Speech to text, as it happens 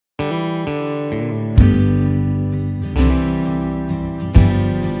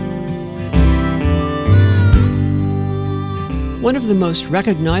One of the most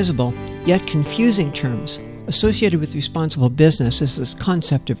recognizable, yet confusing terms associated with responsible business is this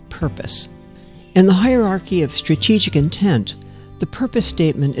concept of purpose. In the hierarchy of strategic intent, the purpose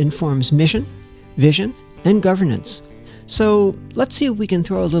statement informs mission, vision, and governance. So let's see if we can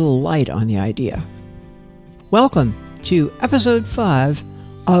throw a little light on the idea. Welcome to Episode 5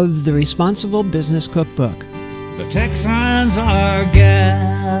 of the Responsible Business Cookbook. The Texans are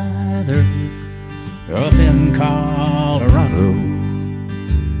gathered up in Colorado.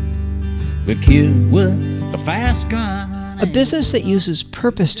 The kid with the fast gun. A business that uses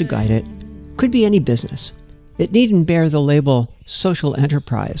purpose to guide it could be any business. It needn't bear the label social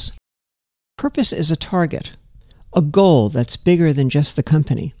enterprise. Purpose is a target, a goal that's bigger than just the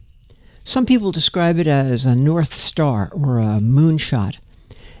company. Some people describe it as a North Star or a moonshot.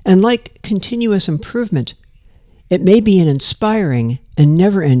 And like continuous improvement, it may be an inspiring and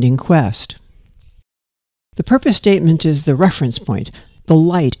never-ending quest. The purpose statement is the reference point, the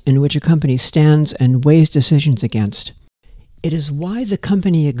light in which a company stands and weighs decisions against. It is why the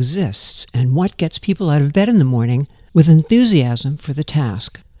company exists and what gets people out of bed in the morning with enthusiasm for the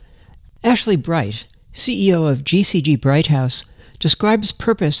task. Ashley Bright, CEO of GCG Brighthouse, describes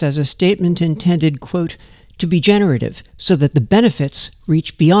purpose as a statement intended, quote, to be generative so that the benefits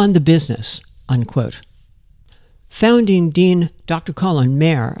reach beyond the business, unquote. Founding Dean Dr. Colin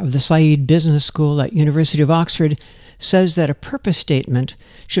Mayer of the Said Business School at University of Oxford says that a purpose statement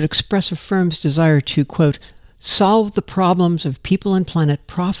should express a firm's desire to, quote, solve the problems of people and planet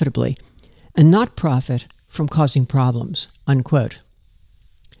profitably and not profit from causing problems, unquote.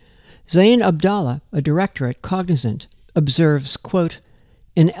 Zain Abdallah, a director at Cognizant, observes, quote,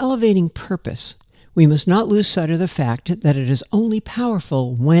 in elevating purpose, we must not lose sight of the fact that it is only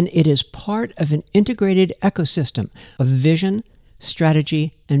powerful when it is part of an integrated ecosystem of vision,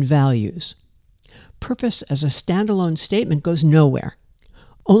 strategy, and values. Purpose as a standalone statement goes nowhere.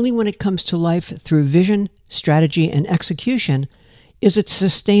 Only when it comes to life through vision, strategy, and execution is it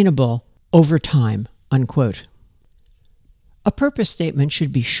sustainable over time, unquote. A purpose statement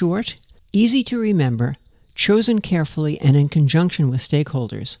should be short, easy to remember, chosen carefully, and in conjunction with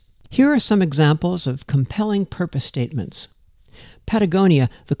stakeholders. Here are some examples of compelling purpose statements. Patagonia,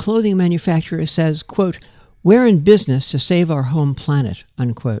 the clothing manufacturer, says, quote, we're in business to save our home planet,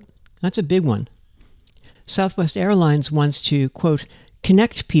 unquote. That's a big one. Southwest Airlines wants to, quote,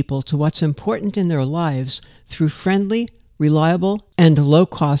 connect people to what's important in their lives through friendly, reliable, and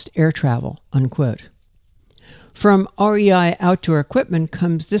low-cost air travel, unquote. From REI Outdoor Equipment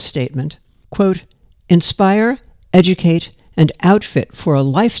comes this statement, quote, inspire, educate, and outfit for a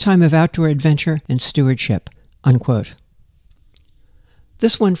lifetime of outdoor adventure and stewardship, unquote.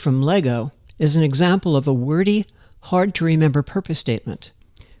 This one from Lego is an example of a wordy, hard-to-remember purpose statement.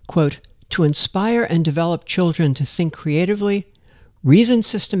 Quote, to inspire and develop children to think creatively, reason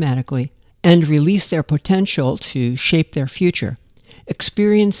systematically, and release their potential to shape their future,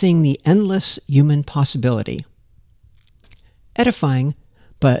 experiencing the endless human possibility. Edifying,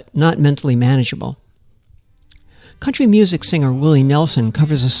 but not mentally manageable. Country music singer Willie Nelson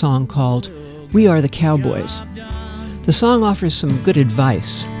covers a song called We Are the Cowboys. The song offers some good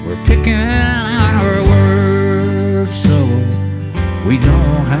advice. We're picking our words so we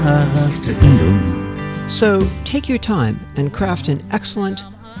don't have to eat them. So take your time and craft an excellent,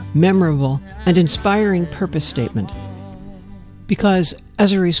 memorable, and inspiring purpose statement. Because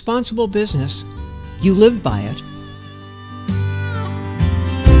as a responsible business, you live by it.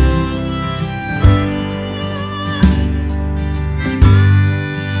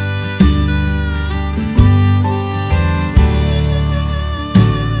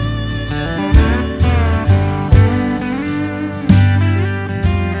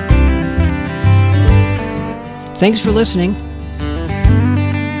 Thanks for listening.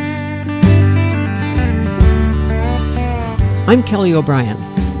 I'm Kelly O'Brien.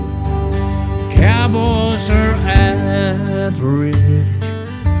 Cowboys are average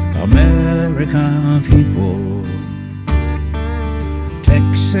American people.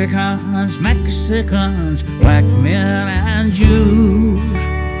 Texicans, Mexicans, black men and Jews.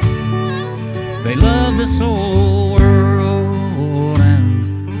 They love this whole world and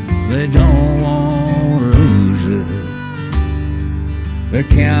they don't want to lose it. They're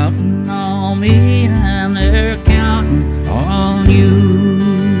counting on me and they're counting on you.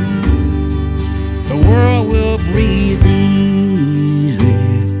 The world will breathe easy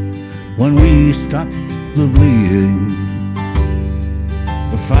when we stop the bleeding.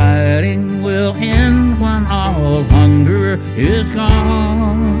 The fighting will end when all hunger is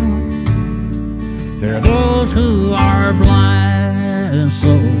gone. There are those who are blind,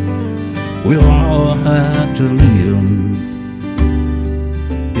 so we'll all have to lead them.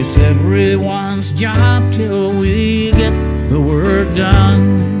 It's everyone's job till we get the work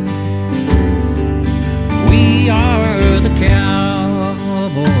done.